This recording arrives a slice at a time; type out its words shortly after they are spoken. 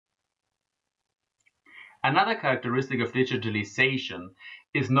Another characteristic of digitalization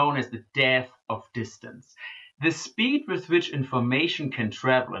is known as the death of distance. The speed with which information can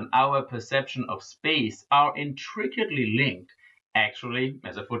travel and our perception of space are intricately linked. Actually,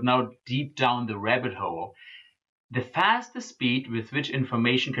 as a footnote, deep down the rabbit hole, the fastest speed with which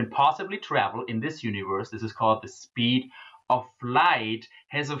information can possibly travel in this universe, this is called the speed of light,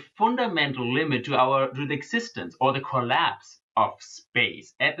 has a fundamental limit to the existence or the collapse of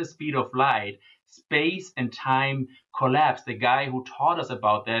space. At the speed of light, space and time collapse. The guy who taught us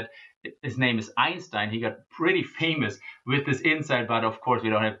about that, his name is Einstein. He got pretty famous with this insight, but of course we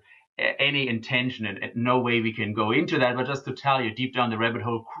don't have any intention and no way we can go into that, but just to tell you, deep down the rabbit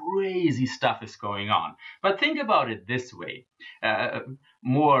hole, crazy stuff is going on. But think about it this way,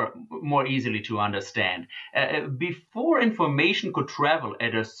 more easily to understand. Before information could travel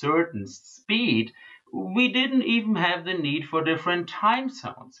at a certain speed, we didn't even have the need for different time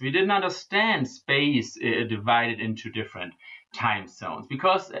zones. We didn't understand space divided into different time zones,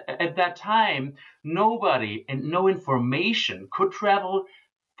 because at that time, nobody and no information could travel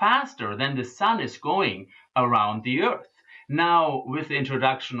faster than the sun is going around the earth. Now, with the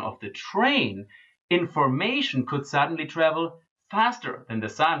introduction of the train, information could suddenly travel faster than the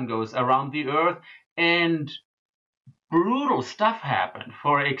sun goes around the earth, and brutal stuff happened.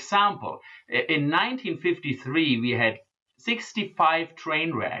 For example, in 1953, we had 65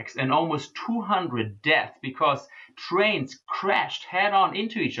 train wrecks and almost 200 deaths because trains crashed head-on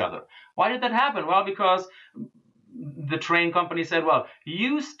into each other. Why did that happen? Well, because the train company said, well,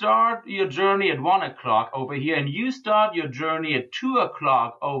 you start your journey at 1 o'clock over here and you start your journey at 2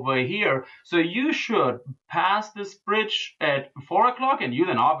 o'clock over here. So you should pass this bridge at 4 o'clock and you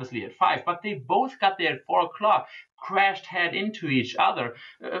then obviously at 5. But they both got there at 4 o'clock, crashed head into each other.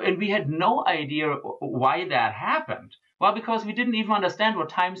 And we had no idea why that happened. Well, because we didn't even understand what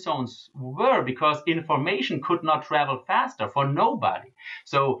time zones were, because information could not travel faster for nobody.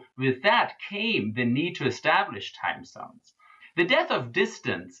 So with that came the need to establish time zones. The death of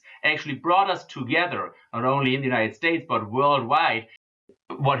distance actually brought us together, not only in the United States, but worldwide,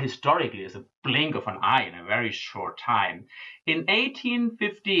 what historically is a blink of an eye in a very short time. In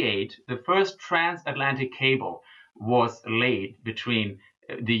 1858, the first transatlantic cable was laid between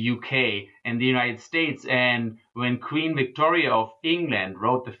the UK and the United States, and when Queen Victoria of England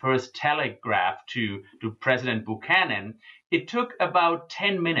wrote the first telegraph to President Buchanan, it took about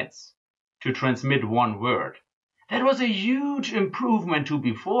 10 minutes to transmit one word. That was a huge improvement to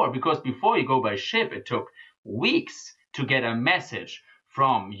before, because before you go by ship, it took weeks to get a message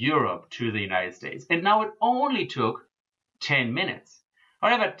from Europe to the United States, and now it only took 10 minutes.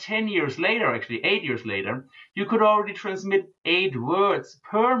 However, 10 years later, actually 8 years later, you could already transmit 8 words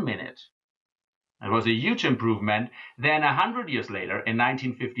per minute. That was a huge improvement. Then 100 years later, in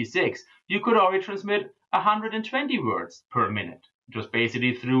 1956, you could already transmit 120 words per minute, just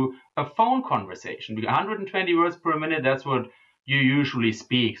basically through a phone conversation. 120 words per minute, that's what you usually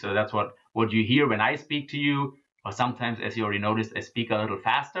speak. So that's what you hear when I speak to you. Or sometimes, as you already noticed, I speak a little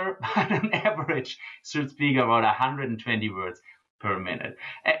faster, but on average, should speak about 120 words per minute.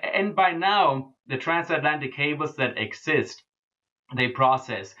 And by now, the transatlantic cables that exist, they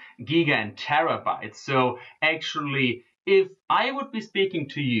process giga and terabytes. So actually, if I would be speaking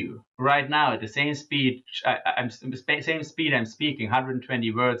to you right now at the same speed I'm speaking,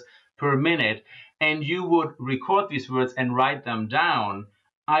 120 words per minute, and you would record these words and write them down,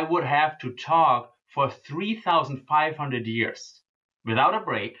 I would have to talk for 3,500 years without a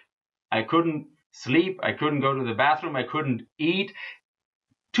break. I couldn't sleep, I couldn't go to the bathroom, I couldn't eat.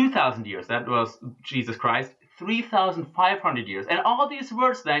 2,000 years, that was Jesus Christ, 3,500 years. And all these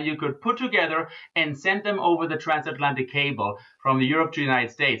words then you could put together and send them over the transatlantic cable from Europe to the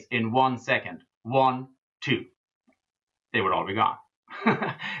United States in 1 second. 1, 2. They would all be gone.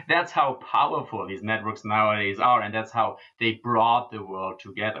 That's how powerful these networks nowadays are, and that's how they brought the world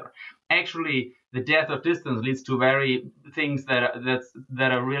together. Actually, the death of distance leads to things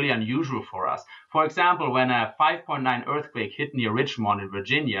that are really unusual for us. For example, when a 5.9 earthquake hit near Richmond in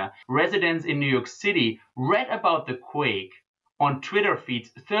Virginia, residents in New York City read about the quake on Twitter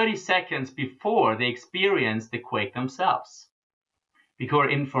feeds 30 seconds before they experienced the quake themselves. Because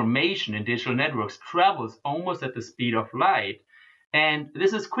information in digital networks travels almost at the speed of light, and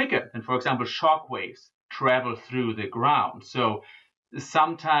this is quicker than, for example, shock waves travel through the ground. So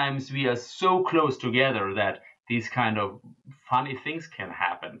sometimes we are so close together that these kind of funny things can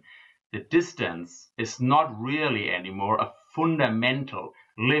happen. The distance is not really anymore a fundamental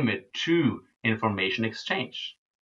limit to information exchange.